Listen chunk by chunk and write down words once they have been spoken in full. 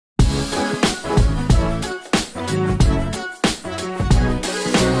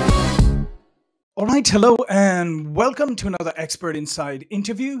All right, hello and welcome to another Expert Inside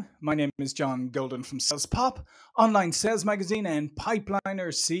interview. My name is John Golden from SalesPOP, online sales magazine and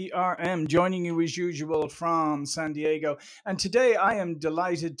Pipeliner CRM, joining you as usual from San Diego. And today I am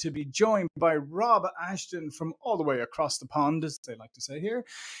delighted to be joined by Rob Ashton from all the way across the pond, as they like to say here,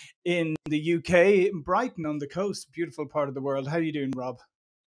 in the UK, in Brighton on the coast, beautiful part of the world. How are you doing, Rob?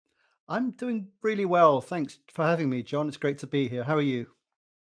 I'm doing really well. Thanks for having me, John. It's great to be here. How are you?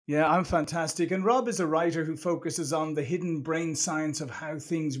 Yeah, I'm fantastic. And Rob is a writer who focuses on the hidden brain science of how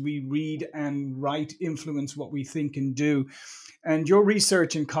things we read and write influence what we think and do. And your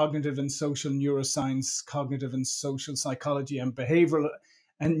research in cognitive and social neuroscience, cognitive and social psychology, and behavioral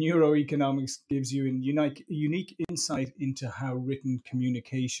and neuroeconomics gives you a unique insight into how written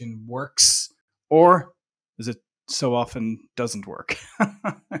communication works, or as it so often doesn't work.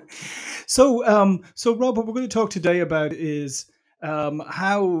 So Rob, what we're going to talk today about is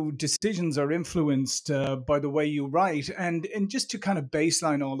how decisions are influenced by the way you write. And just to kind of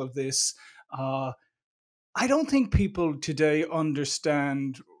baseline all of this, I don't think people today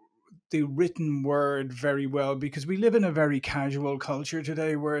understand the written word very well because we live in a very casual culture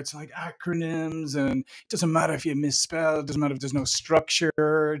today where it's like acronyms and it doesn't matter if you misspell, it doesn't matter if there's no structure,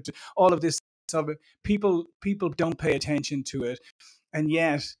 all of this stuff. People don't pay attention to it. And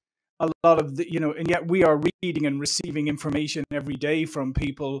yet a lot of and yet we are reading and receiving information every day from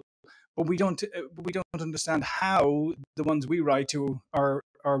people, but we don't understand how the ones we write to are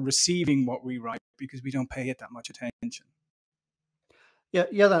receiving what we write because we don't pay it that much attention.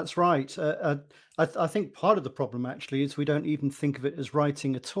 Yeah, that's right. I think part of the problem actually is we don't even think of it as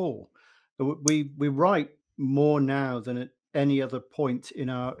writing at all. We write more now than at any other point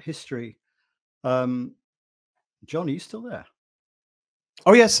in our history. Um, John, are you still there?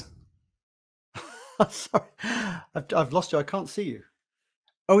 Oh yes. Sorry, I've lost you. I can't see you.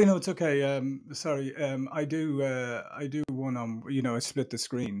 Oh, it's okay. Sorry. I do one on. I split the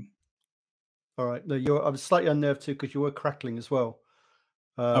screen. All right. No, I was slightly unnerved too because you were crackling as well.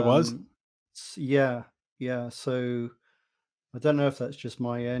 I was. Um, yeah. So I don't know if that's just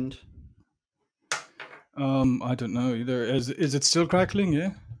my end. I don't know either. Is it still crackling?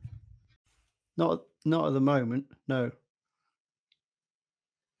 Yeah. Not at the moment. No.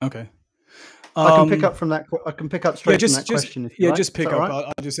 Okay. I can pick up from that. I can pick up straight from that question if you like. Just pick up. Right?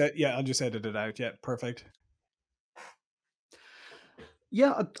 I'll just edit it out. Yeah, perfect.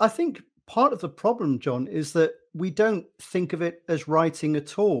 Yeah, I think part of the problem, John, is that we don't think of it as writing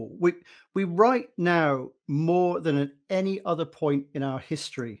at all. We write now more than at any other point in our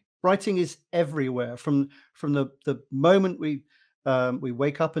history. Writing is everywhere from the moment we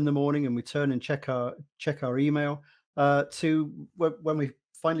wake up in the morning and we turn and check our email to when we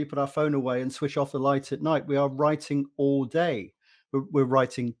finally put our phone away and switch off the light at night. We are writing all day. We're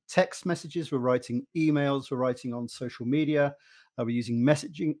writing text messages, we're writing emails, we're writing on social media, we're using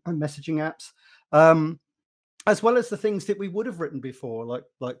messaging apps, as well as the things that we would have written before,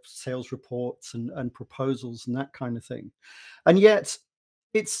 like sales reports and proposals and that kind of thing. And yet,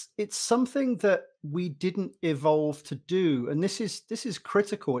 it's something that we didn't evolve to do, and this is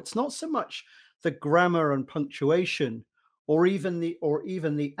critical. It's not so much the grammar and punctuation, or even the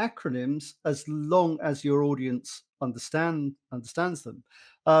acronyms, as long as your audience understands them,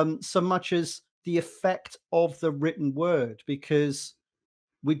 so much as the effect of the written word. Because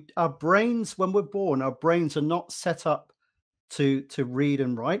our brains, when we're born, our brains are not set up to read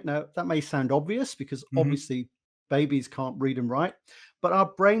and write. Now, that may sound obvious because obviously babies can't read and write, but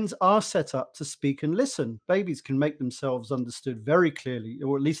our brains are set up to speak and listen. Babies can make themselves understood very clearly,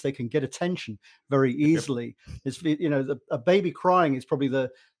 or at least they can get attention very easily. Yep. A baby crying is probably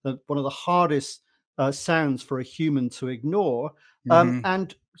the one of the hardest sounds for a human to ignore.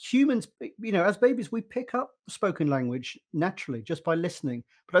 And humans, as babies, we pick up spoken language naturally just by listening.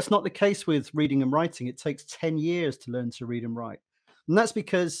 But that's not the case with reading and writing. It takes 10 years to learn to read and write. And that's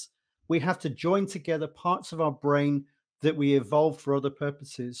because we have to join together parts of our brain that we evolved for other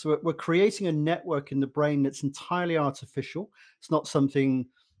purposes. So we're creating a network in the brain that's entirely artificial. It's not something,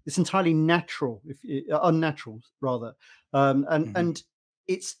 it's entirely natural, unnatural rather. And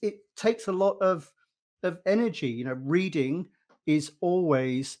it takes a lot of energy. Reading is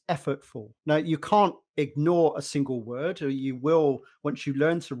always effortful. Now, you can't ignore a single word, or you will. Once you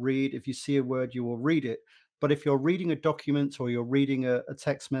learn to read, if you see a word, you will read it. But if you're reading a document or you're reading a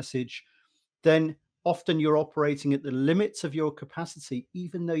text message, then often you're operating at the limits of your capacity,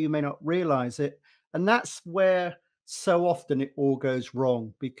 even though you may not realize it. And that's where so often it all goes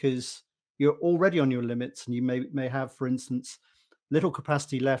wrong, because you're already on your limits, and you may have, for instance, little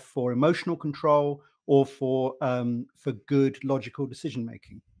capacity left for emotional control or for good logical decision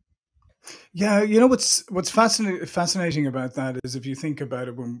making. Yeah, what's fascinating about that is if you think about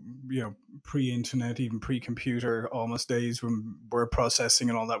it, when pre-internet, even pre-computer, almost days when we're processing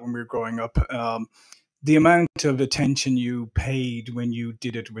and all that, when we were growing up, the amount of attention you paid when you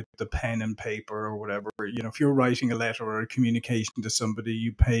did it with the pen and paper or whatever. If you're writing a letter or a communication to somebody,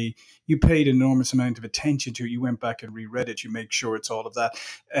 you paid an enormous amount of attention to it. You went back and reread it. You make sure it's all of that.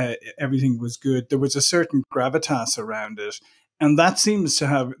 Everything was good. There was a certain gravitas around it. And that's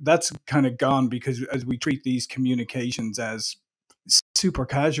kind of gone, because as we treat these communications as super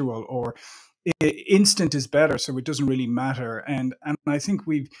casual, or instant is better, so it doesn't really matter. And I think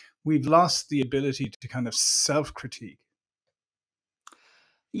we've lost the ability to kind of self-critique.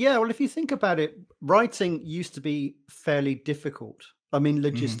 Yeah, well, if you think about it, writing used to be fairly difficult. I mean, Hmm.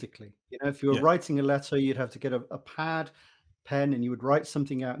 logistically, if you were Yeah. writing a letter, you'd have to get a pad, pen, and you would write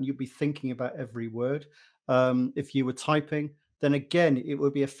something out, and you'd be thinking about every word. If you were typing, then again, it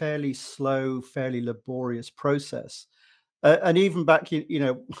would be a fairly slow, fairly laborious process. And even back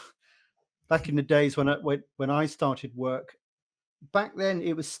in, back in the days when I started work, back then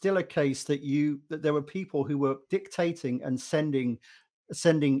it was still a case that there were people who were dictating and sending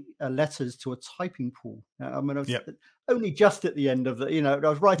letters to a typing pool. I mean, I was Yeah. only just at the end of I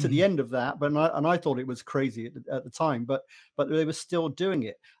was right at the Hmm. end of that, but I thought it was crazy at the time, but they were still doing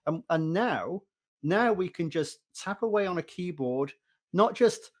it. And now we can just tap away on a keyboard, not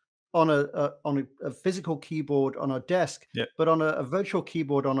just on a physical keyboard on our desk, Yeah. but on a virtual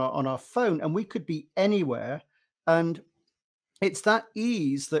keyboard on our phone, and we could be anywhere. And it's that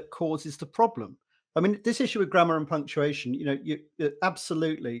ease that causes the problem. I mean, this issue with grammar and punctuation,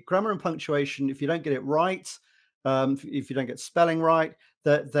 absolutely grammar and punctuation. If you don't get it right, if you don't get spelling right,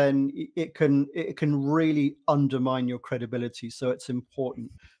 then it can really undermine your credibility. So it's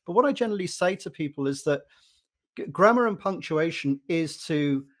important. But what I generally say to people is that grammar and punctuation is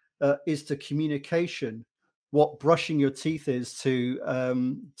to communication what brushing your teeth is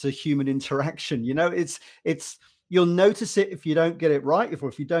to human interaction. It's you'll notice it if you don't get it right,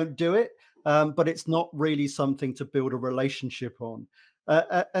 if you don't do it, but it's not really something to build a relationship on.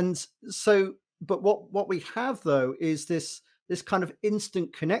 And so, but what we have though is this kind of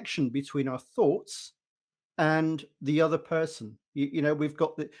instant connection between our thoughts and the other person. We've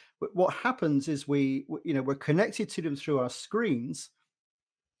got what happens is we're connected to them through our screens,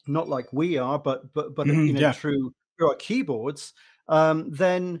 not like we are, but Hmm. Yeah. through our keyboards.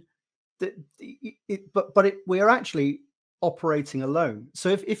 Then we're actually operating alone. So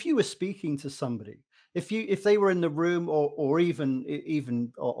if you were speaking to somebody, if they were in the room, or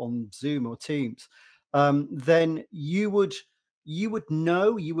even on Zoom or Teams, then you would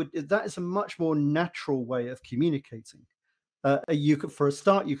know, that is a much more natural way of communicating. You could, for a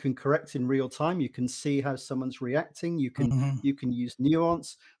start, you can correct in real time. You can see how someone's reacting. Hmm. You can use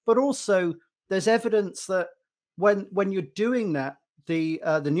nuance, but also there's evidence that when you're doing that, the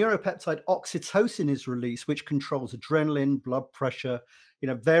neuropeptide oxytocin is released, which controls adrenaline, blood pressure,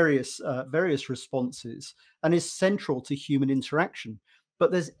 various responses, and is central to human interaction.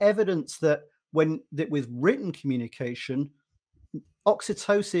 But there's evidence that with written communication,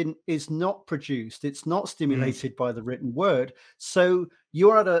 oxytocin is not produced, it's not Hmm. stimulated by the written word, so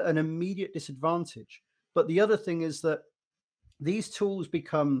you're at an immediate disadvantage. But the other thing is that these tools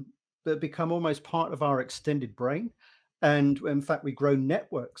become almost part of our extended brain, and in fact we grow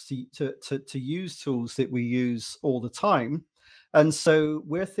networks to use tools that we use all the time. And so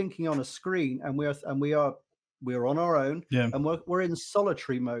we're thinking on a screen, and we're on our own, Yeah. and we're in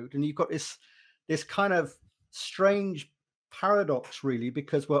solitary mode, and you've got this kind of strange paradox, really,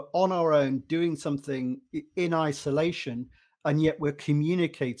 because we're on our own doing something in isolation, and yet we're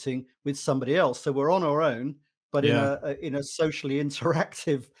communicating with somebody else. So we're on our own, but in Yeah. a socially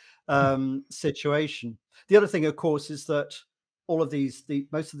interactive situation. The other thing, of course, is that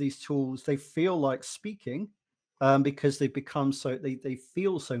most of these tools, they feel like speaking, because they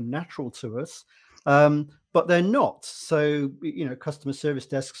feel so natural to us, but they're not. So customer service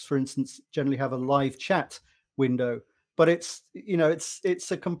desks, for instance, generally have a live chat window, but it's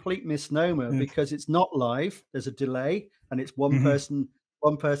a complete misnomer, Yeah. because it's not live. There's a delay, and it's Hmm.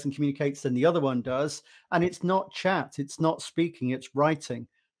 one person communicates, then the other one does, and it's not chat, it's not speaking, it's writing.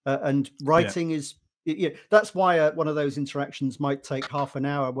 And Yeah. writing is yeah, that's why one of those interactions might take half an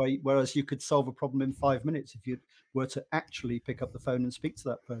hour, whereas you could solve a problem in 5 minutes if you were to actually pick up the phone and speak to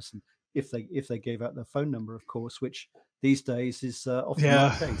that person, if they gave out their phone number, of course, which these days is often not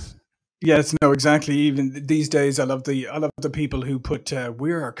Yeah. the case. Yes, no, exactly. Even these days, I love the people who put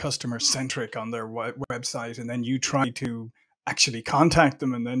 "we're customer centric" on their website, and then you try to actually contact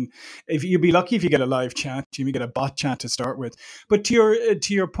them, and then if you'd be lucky if you get a live chat, you may get a bot chat to start with. But to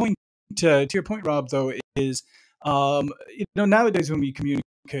your point, to your point, Rob, though, is nowadays when we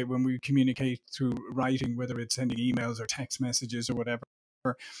communicate through writing, whether it's sending emails or text messages or whatever,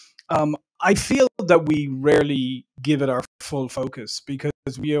 I feel that we rarely give it our full focus, because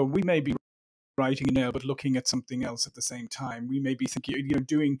we may be writing an email but looking at something else at the same time. We may be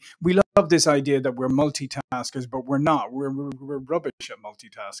thinking, we love this idea that we're multitaskers, but we're not. We're rubbish at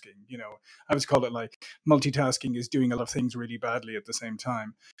multitasking. I always call it like multitasking is doing a lot of things really badly at the same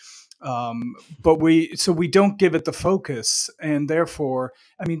time. But we don't give it the focus, and therefore,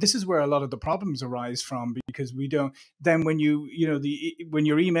 I mean, this is where a lot of the problems arise from, because we don't. Then when when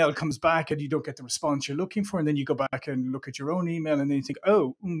your email comes back and you don't get the response you're looking for, and then you go back and look at your own email, and then you think,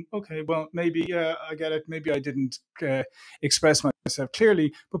 oh, okay, well, maybe I get it. Maybe I didn't express myself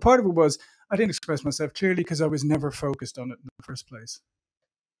clearly, but part of it was I didn't express myself clearly because I was never focused on it in the first place.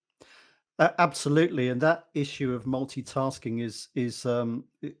 Absolutely, and that issue of multitasking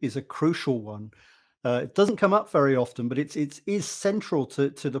is a crucial one. It doesn't come up very often, but it is central to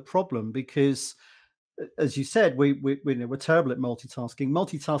the problem, because, as you said, we're terrible at multitasking.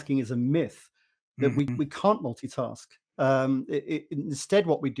 Multitasking is a myth that we can't multitask. Instead,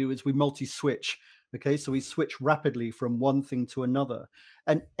 what we do is we multi-switch. Okay, so we switch rapidly from one thing to another,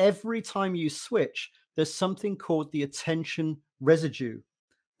 and every time you switch, there's something called the attention residue.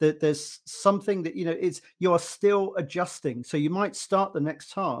 That there's something that you are still adjusting. So you might start the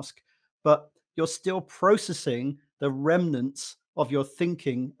next task, but you're still processing the remnants of your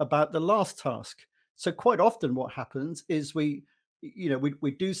thinking about the last task. So quite often what happens is we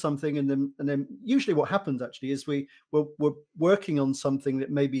do something, and then usually what happens actually is we're working on something that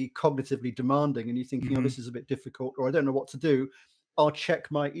may be cognitively demanding, and you're thinking, oh, this is a bit difficult, or I don't know what to do. I'll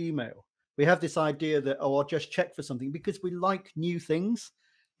check my email. We have this idea that, oh, I'll just check for something because we like new things.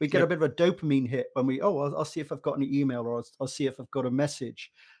 We get a bit of a dopamine hit when I'll see if I've got any email, or I'll see if I've got a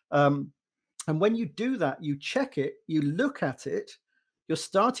message. And when you do that, you check it, you look at it, you're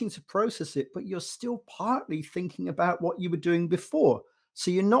starting to process it, but you're still partly thinking about what you were doing before.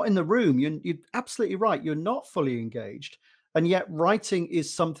 So you're not in the room. You're absolutely right. You're not fully engaged. And yet writing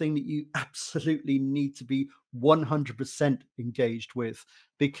is something that you absolutely need to be 100% engaged with,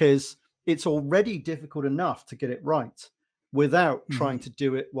 because it's already difficult enough to get it right without trying to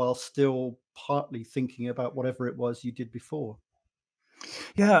do it while still partly thinking about whatever it was you did before.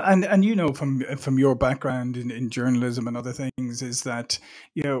 Yeah, and from your background in journalism and other things, is that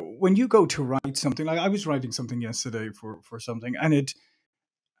when you go to write something, like I was writing something yesterday for something, and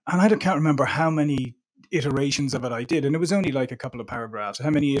I can't remember how many iterations of it I did, and it was only like a couple of paragraphs. How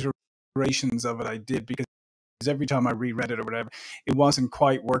many iterations of it I did, because every time I reread it or whatever, it wasn't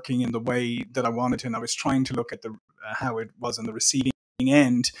quite working in the way that I wanted to, and I was trying to look at how it was on the receiving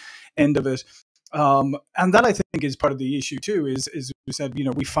end of it. And that, I think, is part of the issue too, is you said,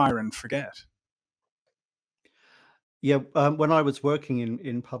 we fire and forget. Yeah, when I was working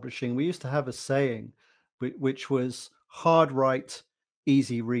in publishing, we used to have a saying, which was hard write,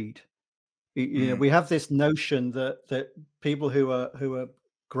 easy read. We have this notion that people who are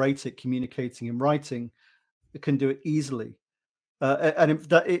great at communicating and writing can do it easily, and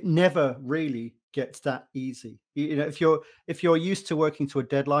it never really gets that easy. If you're used to working to a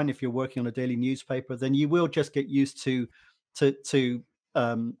deadline, if you're working on a daily newspaper, then you will just get used to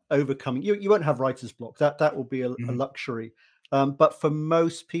overcoming. You won't have writer's block. That will be a luxury. But for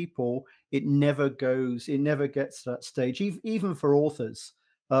most people, it never gets to that stage. Even for authors,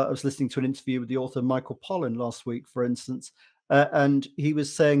 I was listening to an interview with the author Michael Pollan last week, for instance, and he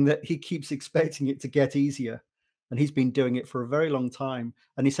was saying that he keeps expecting it to get easier, and he's been doing it for a very long time.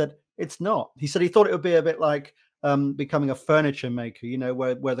 And he said it's not. He said he thought it would be a bit like becoming a furniture maker,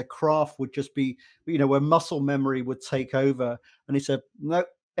 where the craft would just be, where muscle memory would take over. And he said, no,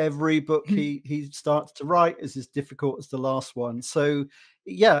 every book he starts to write is as difficult as the last one. So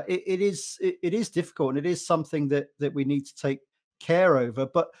yeah, it is difficult, and it is something that we need to take care over.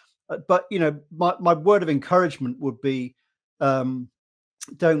 But my word of encouragement would be, don't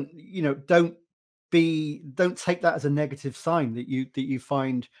take that as a negative sign that you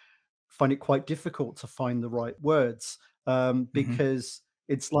find it quite difficult to find the right words, because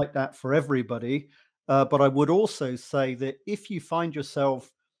it's like that for everybody. But I would also say that if you find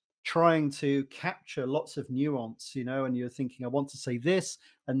yourself trying to capture lots of nuance, and you're thinking, I want to say this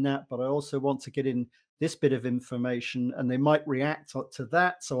and that, but I also want to get in this bit of information, and they might react to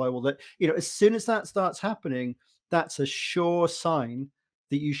that. So I will as soon as that starts happening, that's a sure sign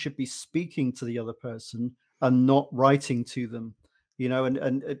that you should be speaking to the other person and not writing to them.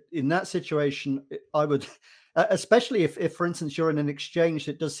 And in that situation, I would, especially if, for instance, you're in an exchange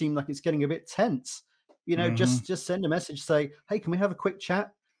that does seem like it's getting a bit tense, just send a message, say, hey, can we have a quick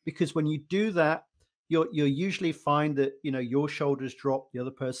chat? because when you do that, you'll usually find that, you know, your shoulders drop, the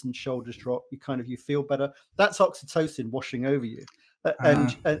other person's shoulders drop, you feel better. That's oxytocin washing over you.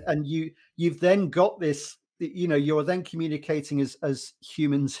 And you've then got this, you know, you're then communicating as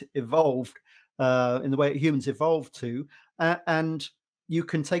humans evolved, in the way humans evolved to, and you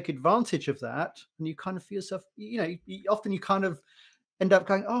can take advantage of that, and you kind of feel yourself, you know, often you kind of end up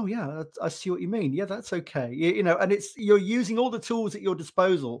going, oh yeah, I see what you mean. Yeah, that's okay. You know, and you're using all the tools at your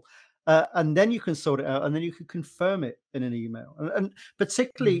disposal, and then you can sort it out, and then you can confirm it in an email. And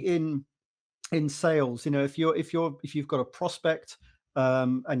particularly in sales, you know, if you've got a prospect,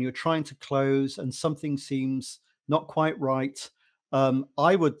 and you're trying to close, and something seems not quite right,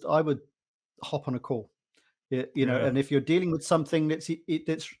 I would hop on a call. You know, and if you're dealing with something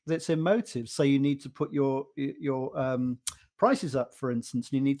that's emotive, say you need to put your prices up, for instance,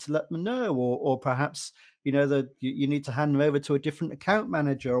 and you need to let them know, or perhaps, you know, that you need to hand them over to a different account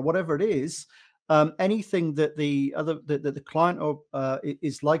manager, or whatever it is, anything that the client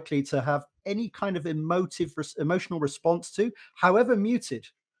is likely to have any kind of emotional response to, however muted.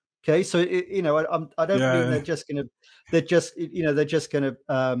 Okay, so you know, I don't mean they're just gonna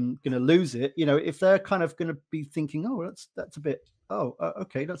lose it. You know, if they're kind of gonna be thinking, oh, that's a bit,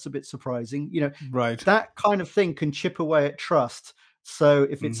 okay, that's a bit surprising. You know, Right. that kind of thing can chip away at trust. So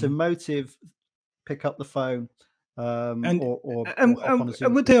if it's emotive, pick up the phone, or hop on a Zoom.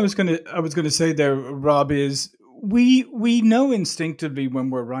 And one thing I was gonna say there, Rob, is we know instinctively when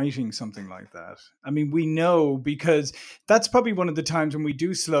we're writing something like that. I mean, we know, because that's probably one of the times when we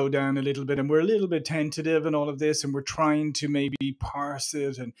do slow down a little bit, and we're a little bit tentative and all of this, and we're trying to maybe parse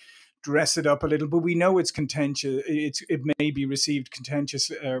it and dress it up a little, but we know it's contentious. It may be received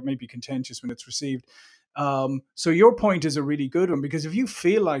contentious, or maybe contentious when it's received. So your point is a really good one, because if you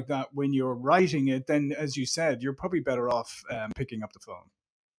feel like that when you're writing it, then, as you said, you're probably better off picking up the phone.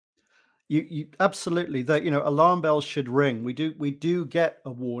 You absolutely, that, you know, alarm bells should ring. We do get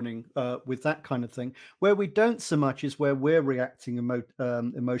a warning with that kind of thing. Where we don't so much is where we're reacting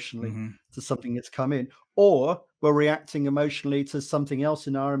emotionally to something that's come in, or we're reacting emotionally to something else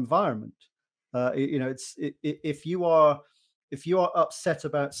in our environment. You know, if you are upset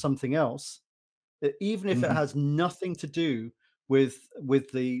about something else, even if it has nothing to do with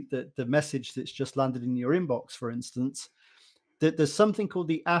the message that's just landed in your inbox, for instance, that there's something called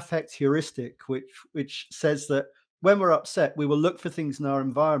the affect heuristic, which says that when we're upset, we will look for things in our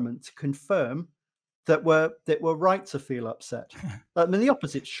environment to confirm that we're right to feel upset. I mean, the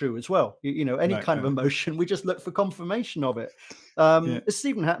opposite's true as well. You know, any kind of emotion, we just look for confirmation of it. This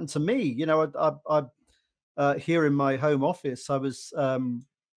even happened to me. You know, I here in my home office, I was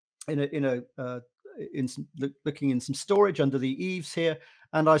looking in some storage under the eaves here,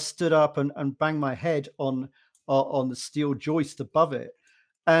 and I stood up and banged my head on the steel joist above it.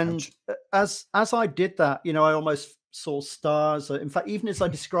 And as I did that, you know, I almost saw stars. In fact, even as I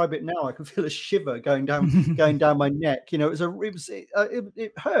describe it now, I can feel a shiver going down my neck. You know,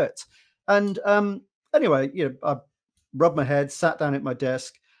 it hurt. And anyway, you know, I rubbed my head, sat down at my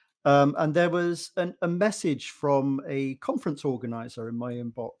desk, and there was a message from a conference organizer in my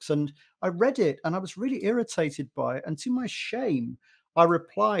inbox, and I read it, and I was really irritated by it. And to my shame, I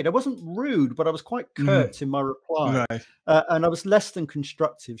replied. I wasn't rude, but I was quite curt in my reply. Right. And I was less than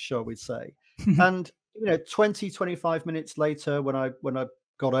constructive, shall we say. And, you know, 25 minutes later, when I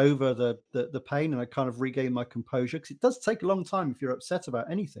got over the pain, and I kind of regained my composure, because it does take a long time if you're upset about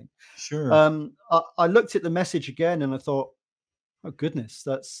anything. Sure. I looked at the message again, and I thought, oh goodness,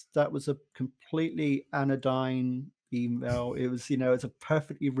 that was a completely anodyne email. It was, you know, it's a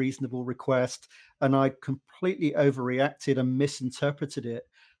perfectly reasonable request, and I completely overreacted and misinterpreted it,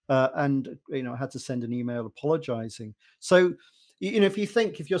 and, you know, I had to send an email apologizing. So, you know, if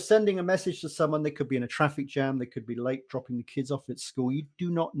you're sending a message to someone, they could be in a traffic jam, they could be late dropping the kids off at school, you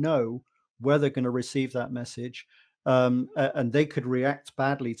do not know where they're going to receive that message, and they could react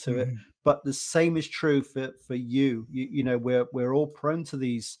badly to it. But the same is true for you. You know, we're all prone to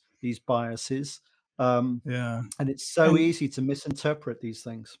these biases, and it's so easy to misinterpret these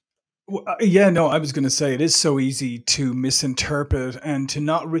things. Yeah, no, I was going to say it is so easy to misinterpret and to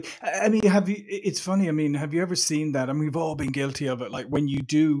not. I mean, it's funny. I mean, have you ever seen that? I mean, we've all been guilty of it. Like when you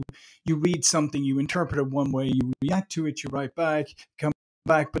read something, you interpret it one way, you react to it, you write back, come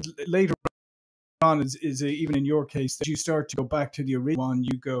back, but later on, is even in your case, that you start to go back to the original one,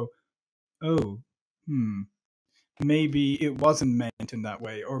 you go, oh, maybe it wasn't meant in that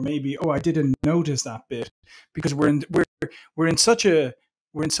way, or maybe, oh, I didn't notice that bit, because we're in such a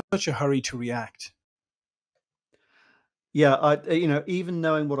hurry to react. Yeah, you know, even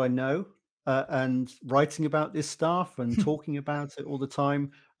knowing what I know, and writing about this stuff and talking about it all the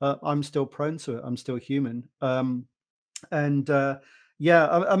time, I'm still prone to it. I'm still human. Yeah,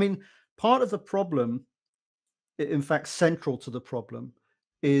 I mean, part of the problem, in fact, central to the problem,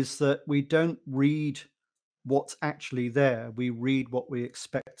 is that we don't read what's actually there. We read what we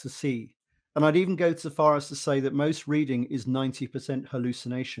expect to see. And I'd even go so far as to say that most reading is 90%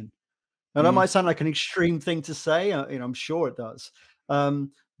 hallucination. Now, that Mm. might sound like an extreme thing to say, I'm sure it does.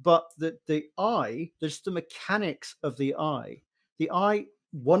 But the eye, there's the mechanics of the eye. The eye,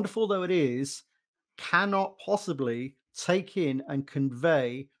 wonderful though it is, cannot possibly take in and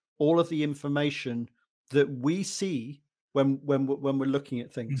convey all of the information that we see when we're looking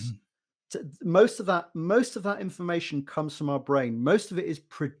at things. Mhm. Most of that information comes from our brain. Most of it is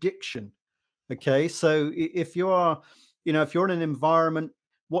prediction. Okay, so if you are, if you're in an environment,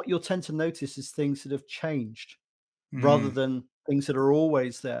 what you'll tend to notice is things that have changed rather Mm. than things that are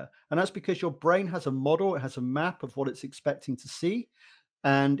always there. And that's because your brain has a model, it has a map of what it's expecting to see,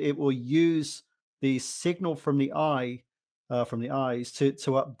 and it will use the signal from the eye, from the eyes to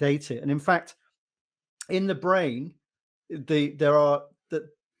update it. And in fact, in the brain, there are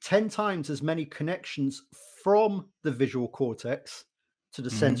 10 times as many connections from the visual cortex to the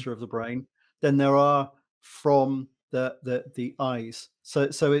Mhm. center of the brain than there are from the eyes. So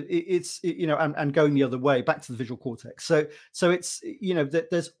it's and going the other way back to the visual cortex. So it's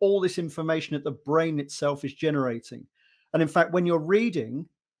there's all this information that the brain itself is generating. And in fact, when you're reading,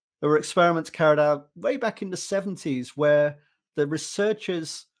 there were experiments carried out way back in the 70s where the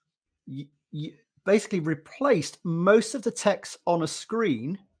researchers basically replaced most of the text on a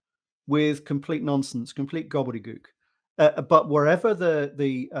screen with complete nonsense, complete gobbledygook. But wherever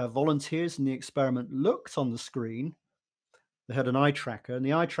the volunteers in the experiment looked on the screen, they had an eye tracker, and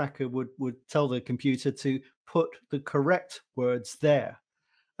the eye tracker would tell the computer to put the correct words there.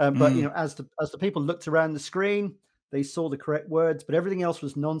 But Mm. as the people looked around the screen, they saw the correct words, but everything else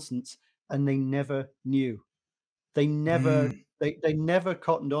was nonsense, and they never knew. They never Mm. they never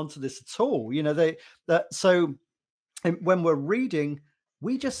cottoned onto this at all. So and when we're reading,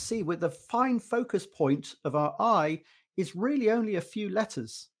 we just see with the fine focus point of our eye is really only a few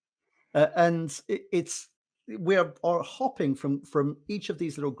letters, and it's we are hopping from each of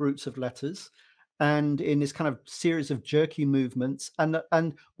these little groups of letters, and in this kind of series of jerky movements,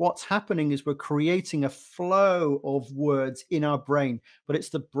 and what's happening is we're creating a flow of words in our brain, but it's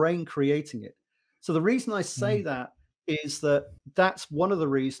the brain creating it. So the reason I say Mm. that is that that's one of the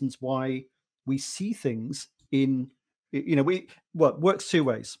reasons why we see things in we well, it works two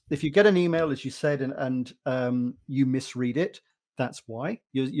ways. If you get an email, as you said, and you misread it, that's why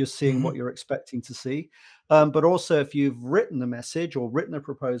you're seeing what Mhm. you're expecting to see. But also, if you've written a message or written a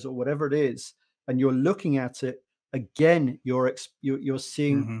proposal, whatever it is, and you're looking at it again, you're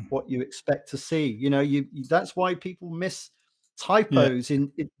seeing Mhm. what you expect to see. That's why people miss Yeah. typos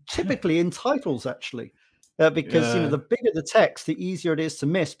typically in titles, actually, because Yeah. the bigger the text, the easier it is to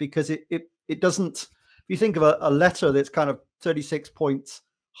miss, because it doesn't. If you think of a letter that's kind of 36 points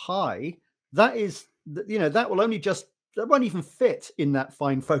high, that is that will only just that won't even fit in that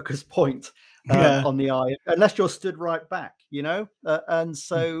fine focus point Yeah. on the eye unless you're stood right back, and Mm.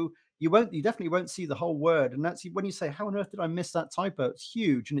 so you definitely won't see the whole word. And that's when you say, how on earth did I miss that typo? It's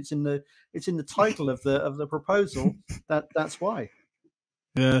huge, and it's in the title of the proposal. That's why.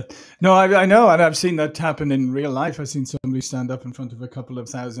 Yeah. No, I know, and I've seen that happen in real life. I've seen somebody stand up in front of a couple of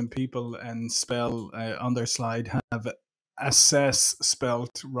thousand people and spell on their slide have assess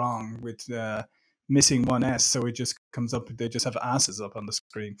spelt wrong with missing one S, so it just comes up. They just have asses up on the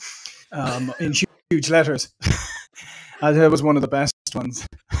screen in huge letters. And that was one of the best ones.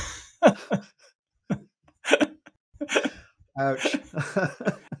 Ouch.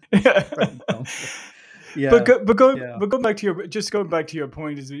 Yeah. Great example. But Yeah, go, but go yeah. but going back to going back to your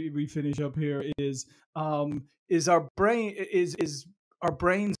point as we finish up here is our brains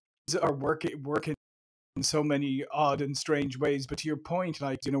are working in so many odd and strange ways. But to your point,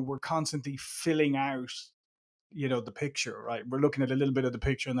 like we're constantly filling out the picture, right? We're looking at a little bit of the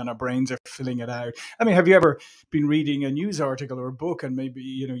picture and then our brains are filling it out. I mean, have you ever been reading a news article or a book and maybe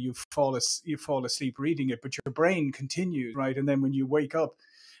you fall asleep reading it, but your brain continues, right? And then when you wake up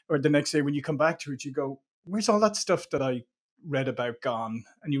or the next day when you come back to it, you go, where's all that stuff that I read about gone?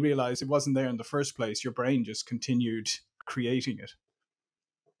 And you realize it wasn't there in the first place. Your brain just continued creating it.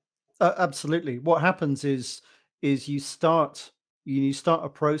 Absolutely. What happens is you start a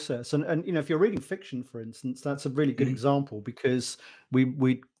process, and if you're reading fiction, for instance, that's a really good Mm. example, because we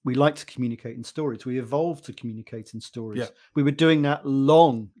like to communicate in stories. We evolved to communicate in Yeah. stories. We were doing that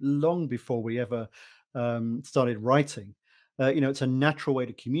long before we ever started writing. It's a natural way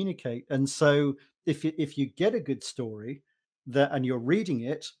to communicate. And so if you get a good story and you're reading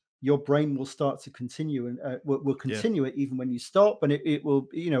it, your brain will start to continue and will continue it even when you stop, and it will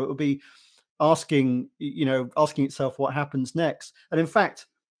it will be asking itself what happens next. And in fact,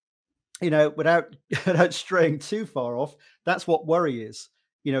 without straying too far off, that's what worry is.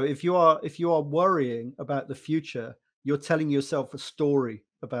 If you are worrying about the future, you're telling yourself a story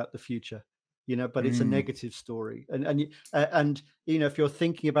about the future, but it's a negative story. And if you're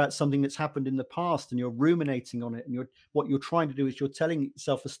thinking about something that's happened in the past and you're ruminating on it, and what you're trying to do is you're telling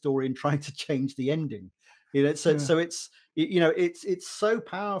yourself a story and trying to change the ending. So it's so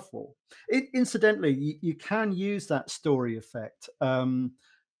powerful. Incidentally, you can use that story effect.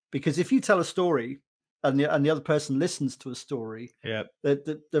 Because if you tell a story and the other person listens to a story,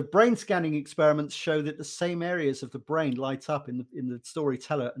 the brain scanning experiments show that the same areas of the brain light up in the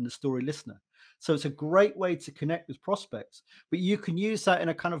storyteller and the story listener. So it's a great way to connect with prospects, but you can use that in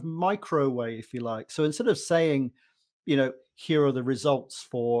a kind of micro way, if you like. So instead of saying, here are the results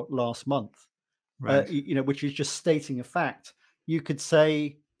for last month, Right. Which is just stating a fact, you could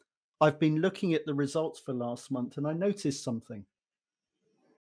say, I've been looking at the results for last month and I noticed something.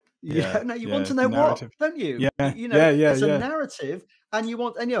 No, you want to know what, don't you? It's a narrative, and you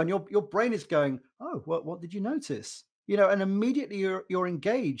want, and your brain is going, oh, what did you notice? And immediately you're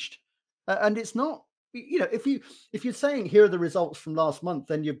engaged, and it's not, if you're saying here are the results from last month,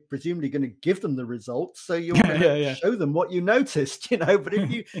 then you're presumably going to give them the results, so you're going to show them what you noticed, But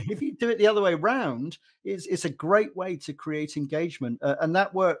if you do it the other way around, it's a great way to create engagement, and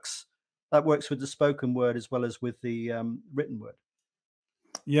that works with the spoken word as well as with the written word.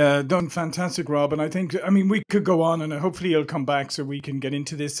 Yeah, done fantastic, Rob. And I mean, we could go on, and hopefully you'll come back so we can get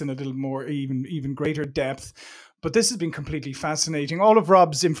into this in a little more, even greater depth. But this has been completely fascinating. All of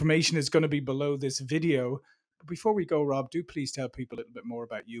Rob's information is going to be below this video. But before we go, Rob, do please tell people a little bit more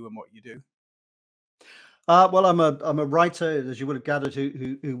about you and what you do. Well, I'm a writer, as you would have gathered,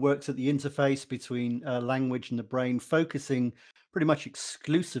 who works at the interface between language and the brain, focusing pretty much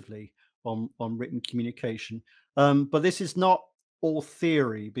exclusively on written communication. But this is not all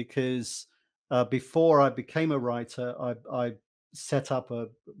theory, because before I became a writer, I set up a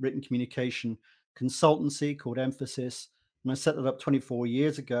written communication consultancy called Emphasis, and I set that up 24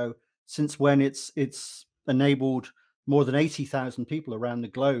 years ago. Since when it's enabled more than 80,000 people around the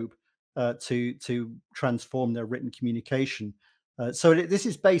globe to transform their written communication. So this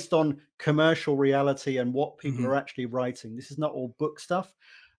is based on commercial reality and what people are actually writing. This is not all book stuff,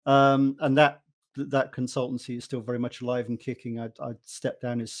 and that consultancy is still very much alive and kicking. I stepped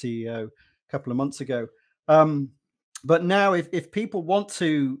down as CEO a couple of months ago. But now, if people want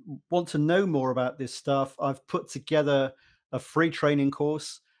to know more about this stuff, I've put together a free training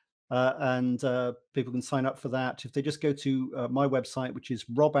course, and people can sign up for that if they just go to my website, which is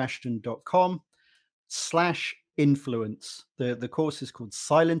robashton.com/influence. The course is called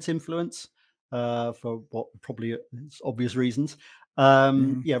Silent Influence, for what probably is obvious reasons.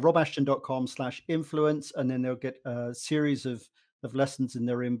 robashton.com/influence, and then they'll get a series of lessons in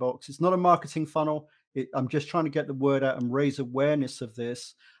their inbox. It's not a marketing funnel. I'm just trying to get the word out and raise awareness of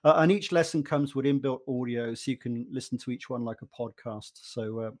this. And each lesson comes with inbuilt audio, so you can listen to each one like a podcast.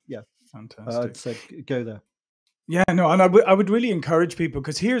 So fantastic. I'd say go there. Yeah, no, and I would really encourage people,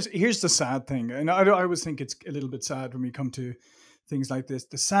 because here's the sad thing, and I always think it's a little bit sad when we come to things like this.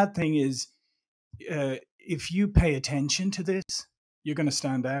 The sad thing is, if you pay attention to this, you're going to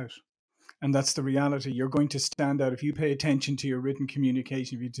stand out. And that's the reality. You're going to stand out if you pay attention to your written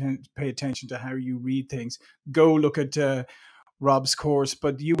communication, if you pay attention to how you read things. Go look at Rob's course,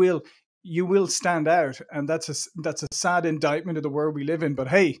 but you will stand out. And that's a sad indictment of the world we live in. But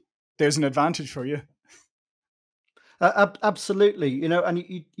hey, there's an advantage for you. Absolutely. And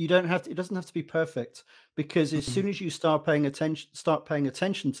you don't have to, it doesn't have to be perfect, because as soon as you start paying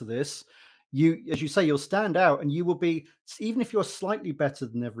attention to this, as you say, you'll stand out, and you will be, even if you're slightly better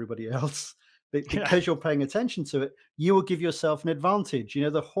than everybody else, because you're paying attention to it, you will give yourself an advantage.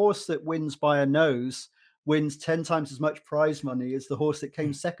 The horse that wins by a nose wins 10 times as much prize money as the horse that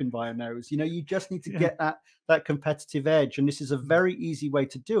came second by a nose. You just need to get that competitive edge. And this is a very easy way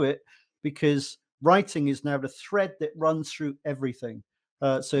to do it, because writing is now the thread that runs through everything.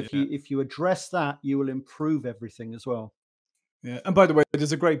 So if you address that, you will improve everything as well. Yeah, and by the way,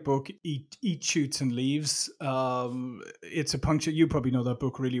 there's a great book, Eat, Shoots and Leaves. It's a puncture. You probably know that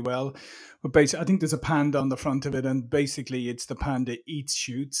book really well. But basically, I think there's a panda on the front of it, and basically it's the panda eats,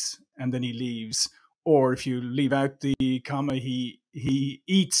 shoots, and then he leaves. Or if you leave out the comma, he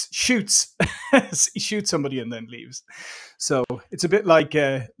eats, shoots, he shoots somebody and then leaves. So it's a bit like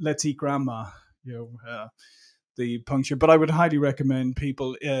Let's Eat Grandma. the puncture. But I would highly recommend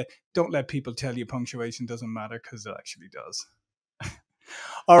people don't let people tell you punctuation doesn't matter, because it actually does.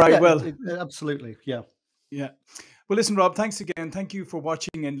 All right. Yeah, Well, absolutely. Yeah. yeah. Well, listen, Rob, thanks again. Thank you for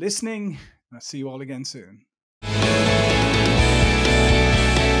watching and listening. I'll see you all again soon.